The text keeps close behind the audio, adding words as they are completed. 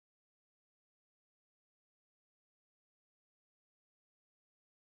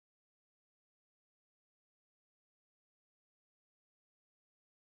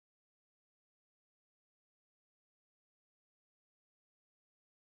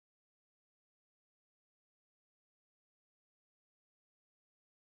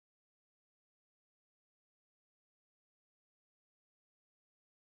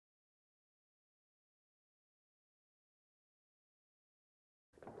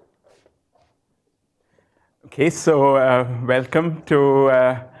Okay, so welcome to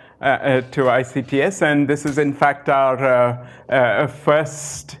ICTS, and this is in fact our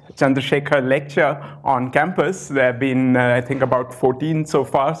first Chandrasekhar lecture on campus. There have been, I think, about 14 so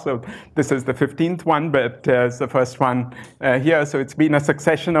far, so this is the 15th one, but it's the first one here. So it's been a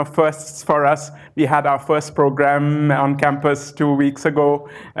succession of firsts for us. We had our first program on campus 2 weeks ago.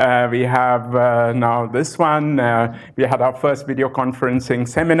 We have now this one. We had our first video conferencing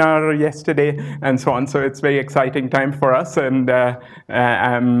seminar yesterday, and so on. So it's a very exciting time for us, and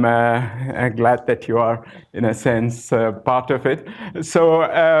I'm glad that you are, in a sense, part of it. So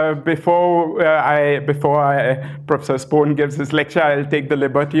before Professor Spohn gives his lecture, I'll take the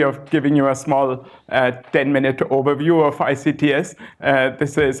liberty of giving you a small 10-minute overview of ICTS.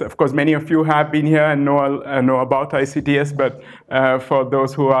 This is, of course, many of you have been here and know about ICTS, but for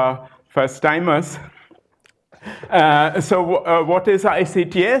those who are first-timers, what is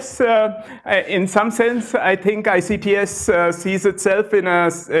ICTS? In some sense, I think ICTS sees itself in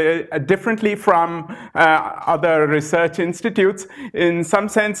differently from other research institutes. In some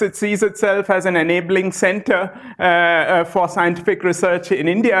sense, it sees itself as an enabling center for scientific research in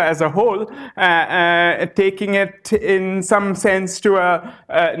India as a whole, taking it in some sense to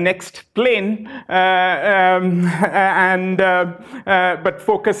a next plane, but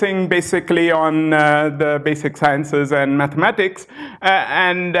focusing basically on the basic sciences and mathematics,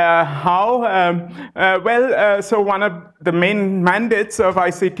 so one of the main mandates of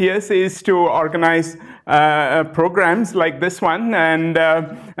ICTS is to organize programs like this one, and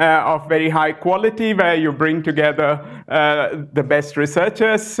of very high quality, where you bring together the best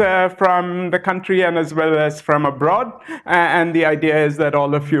researchers from the country and as well as from abroad. And the idea is that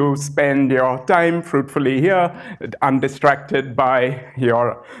all of you spend your time fruitfully here, undistracted by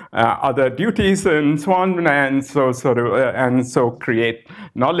your other duties and so on, and so create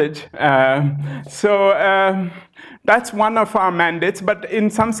knowledge. That's one of our mandates, but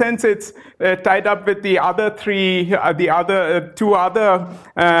in some sense it's tied up with the other two other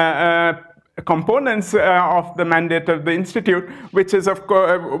components of the mandate of the institute, which is, of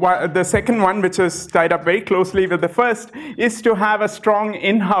course, the second one, which is tied up very closely with the first, is to have a strong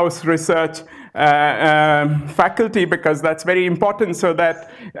in-house research faculty, because that's very important, so that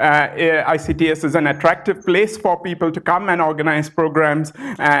ICTS is an attractive place for people to come and organize programs,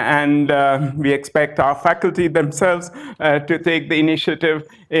 and we expect our faculty themselves to take the initiative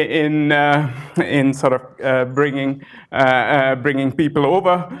in sort of bringing people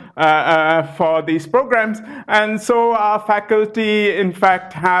over for these programs. And so our faculty, in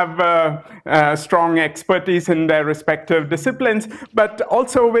fact, have strong expertise in their respective disciplines, but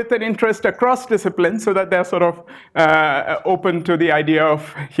also with an interest across disciplines, so that they're sort of open to the idea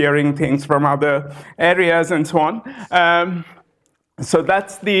of hearing things from other areas and so on. So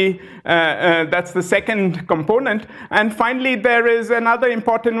that's the second component. And finally, there is another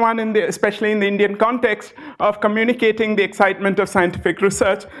important one, especially in the Indian context, of communicating the excitement of scientific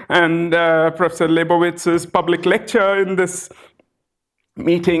research. And Professor Leibowitz's public lecture in this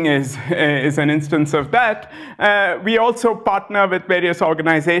meeting is an instance of that. We also partner with various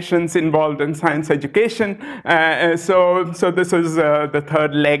organizations involved in science education. So this is the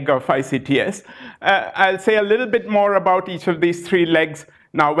third leg of ICTS. I'll say a little bit more about each of these three legs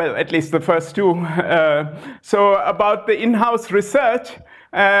now, well, at least the first two. So about the in-house research,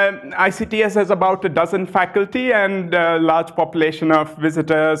 ICTS has about a dozen faculty and a large population of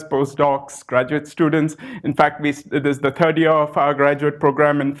visitors, postdocs, graduate students. In fact, this is the third year of our graduate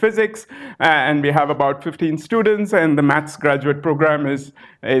program in physics, and we have about 15 students, and the maths graduate program is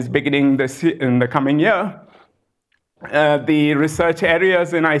beginning in the coming year. The research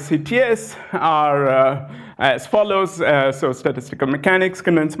areas in ICTS are as follows. So statistical mechanics,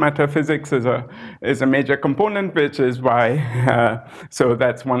 condensed matter physics is a major component, which is why, so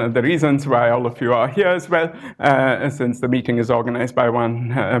that's one of the reasons why all of you are here as well, since the meeting is organized by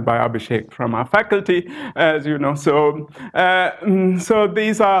Abhishek from our faculty, as you know. So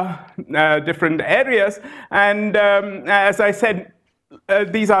these are different areas, and as I said,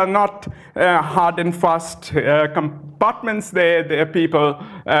 these are not hard and fast compartments. People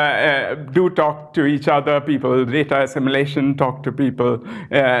do talk to each other. People, data assimilation, talk to people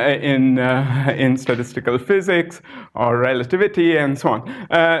in statistical physics or relativity and so on.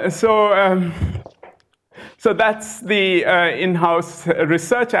 So that's the in-house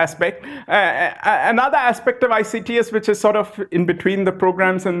research aspect. Another aspect of ICTS, which is sort of in between the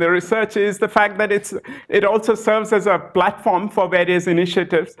programs and the research, is the fact that it also serves as a platform for various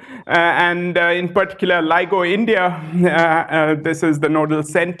initiatives. And in particular, LIGO India, this is the nodal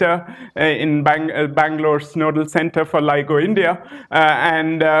center in Bangalore's nodal center for LIGO India.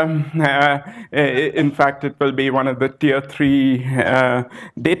 In fact, it will be one of the tier 3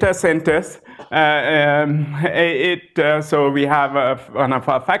 data centers. So we have one of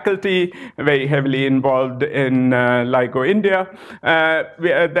our faculty very heavily involved in LIGO India.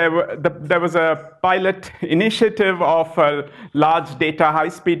 There was a pilot initiative of a large data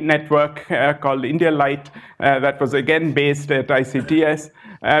high-speed network called India Light that was again based at ICTS.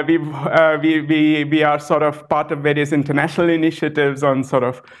 We are sort of part of various international initiatives on sort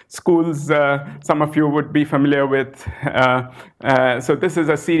of schools. Some of you would be familiar with. So this is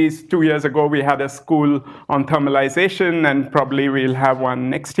a series 2 years ago. We had a school on thermalization, and probably we'll have one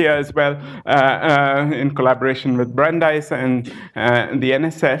next year as well in collaboration with Brandeis and the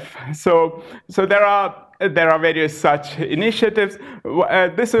NSF. So there are various such initiatives.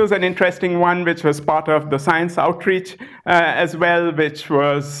 This was an interesting one, which was part of the science outreach as well, which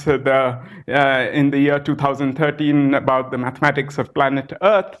was in the year 2013 about the mathematics of planet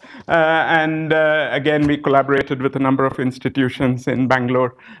Earth. Again, we collaborated with a number of institutions in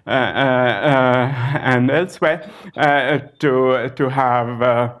Bangalore and elsewhere to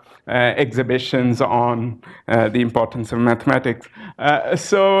have exhibitions on the importance of mathematics.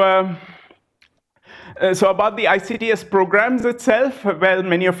 So about the ICTS programs itself, well,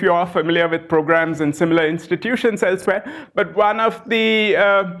 many of you are familiar with programs in similar institutions elsewhere, but one of the,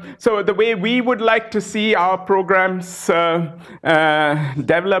 so the way we would like to see our programs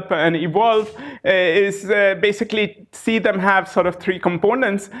develop and evolve is basically see them have sort of 3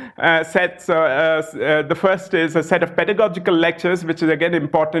 components sets. The first is a set of pedagogical lectures, which is again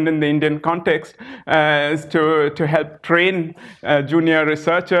important in the Indian context, to help train junior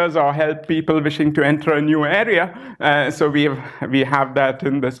researchers or help people wishing to enter a new area. So we have that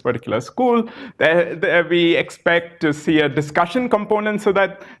in this particular school. We expect to see a discussion component so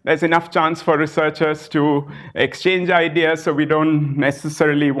that there's enough chance for researchers to exchange ideas. So we don't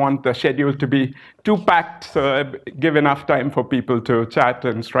necessarily want the schedule to be too packed, so give enough time for people to chat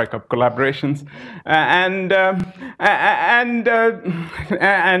and strike up collaborations.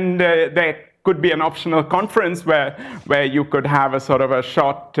 There could be an optional conference where you could have a sort of a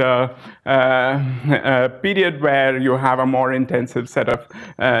short period where you have a more intensive set of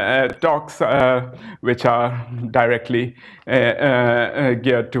talks which are directly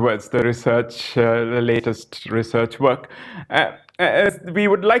geared towards the research, the latest research work. We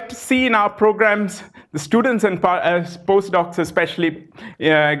would like to see in our programs the students and postdocs especially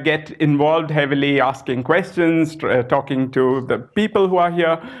get involved heavily, asking questions, talking to the people who are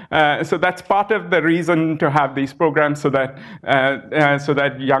here. So that's part of the reason to have these programs, so that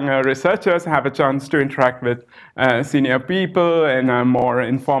younger researchers have a chance to interact with senior people in a more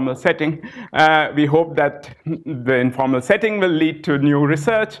informal setting. We hope that the informal setting will lead to new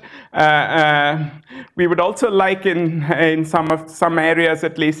research. We would also like in some areas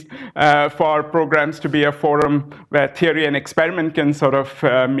at least for programs to be a forum where theory and experiment can sort of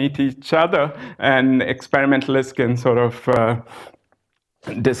meet each other, and experimentalists can sort of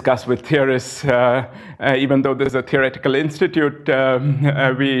discuss with theorists. Even though there's a theoretical institute,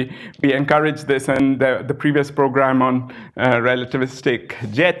 we encourage this, and the previous program on relativistic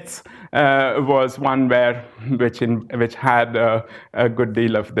jets was one which had a good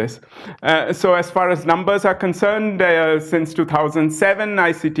deal of this. So as far as numbers are concerned, since 2007,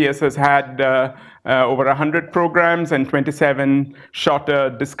 ICTS has had over 100 programs and 27 shorter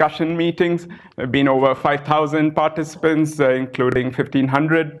discussion meetings. There have been over 5,000 participants, including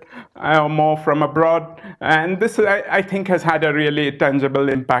 1,500 or more from abroad. And this, I think, has had a really tangible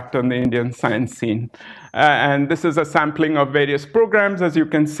impact on the Indian science scene. And this is a sampling of various programs. As you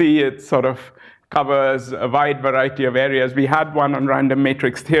can see, it sort of covers a wide variety of areas. We had one on random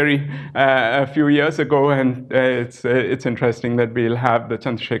matrix theory a few years ago, and it's interesting that we'll have the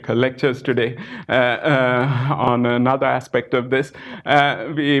Chandrasekhar lectures today on another aspect of this.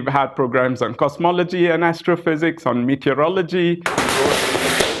 We've had programs on cosmology and astrophysics, on meteorology.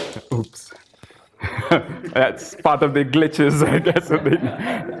 Oops. That's part of the glitches, I guess.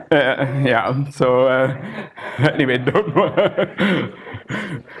 Yeah, so anyway, don't worry.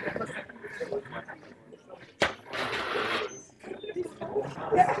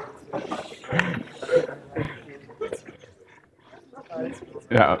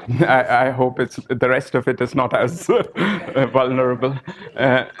 Yeah, I hope the rest of it is not as vulnerable.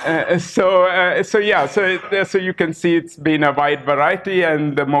 So you can see it's been a wide variety,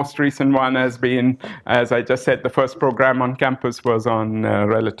 and the most recent one has been, as I just said, the first program on campus was on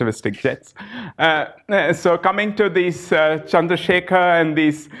relativistic jets. So coming to these Chandrasekhar and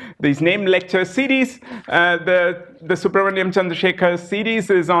these named lecture series, the Subramaniam Chandrasekhar series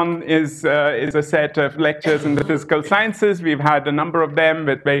is a set of lectures in the physical sciences. We've had a number of them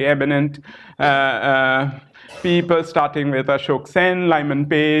with very eminent people, starting with Ashok Sen, Lyman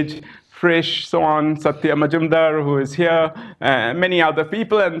Page, Frisch, so on, Satya Majumdar, who is here, many other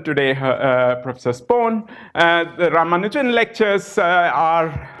people, and today Professor Spohn. The Ramanujan lectures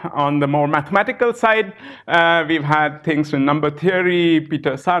are on the more mathematical side. We've had things in number theory,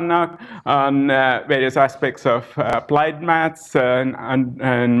 Peter Sarnak, on various aspects of applied maths and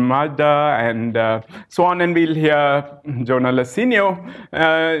Mazda, and so on. And we'll hear Jonah Lacinio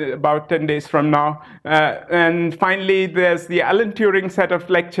about 10 days from now. And finally, there's the Alan Turing set of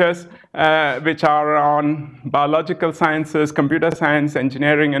lectures, which are on biological sciences, computer science,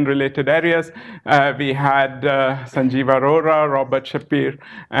 engineering, and related areas. We had Sanjeev Arora, Robert Shapir,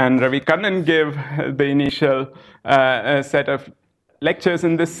 and Ravi Kannan give the initial set of lectures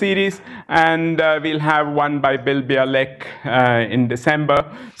in this series, and we'll have one by Bill Bialek in December.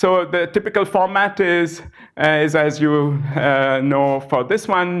 So the typical format is as you know for this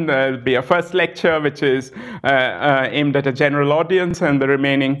one, there'll be a first lecture which is aimed at a general audience, and the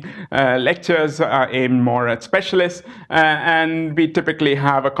remaining lectures are aimed more at specialists. And we typically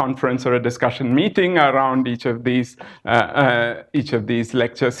have a conference or a discussion meeting around each of these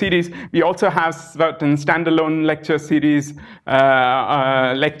lecture series. We also have certain standalone lecture series,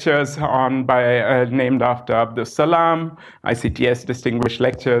 lectures named after Abdus Salam, ICTS Distinguished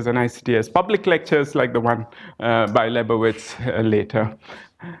Lectures, and ICTS Public Lectures, like the one by Lebowitz later.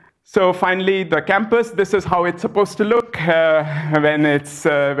 So finally, the campus, this is how it's supposed to look by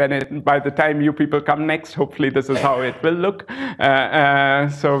the time you people come next. Hopefully this is how it will look.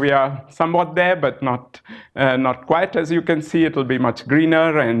 So we are somewhat there, but not quite. As you can see, it'll be much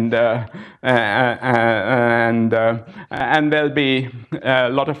greener, and there'll be a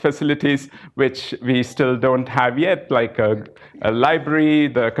lot of facilities which we still don't have yet, like a library.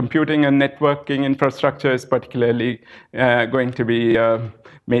 The computing and networking infrastructure is particularly going to be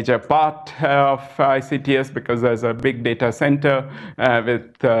major part of ICTS, because there's a big data center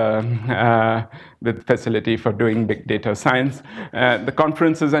with facility for doing big data science. The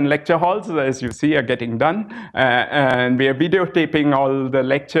conferences and lecture halls, as you see, are getting done. And we are videotaping all the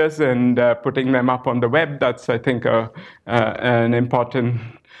lectures and putting them up on the web. That's, I think, an important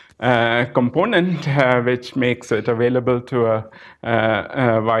component which makes it available to a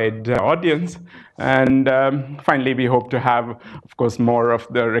wide audience. And finally, we hope to have, of course, more of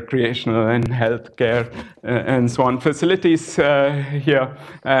the recreational and healthcare and so on facilities here.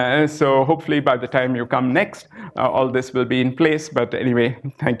 So hopefully by the time you come next, all this will be in place. But anyway,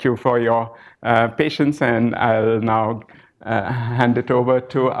 thank you for your patience. And I'll now hand it over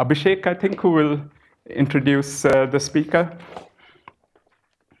to Abhishek, I think, who will introduce the speaker.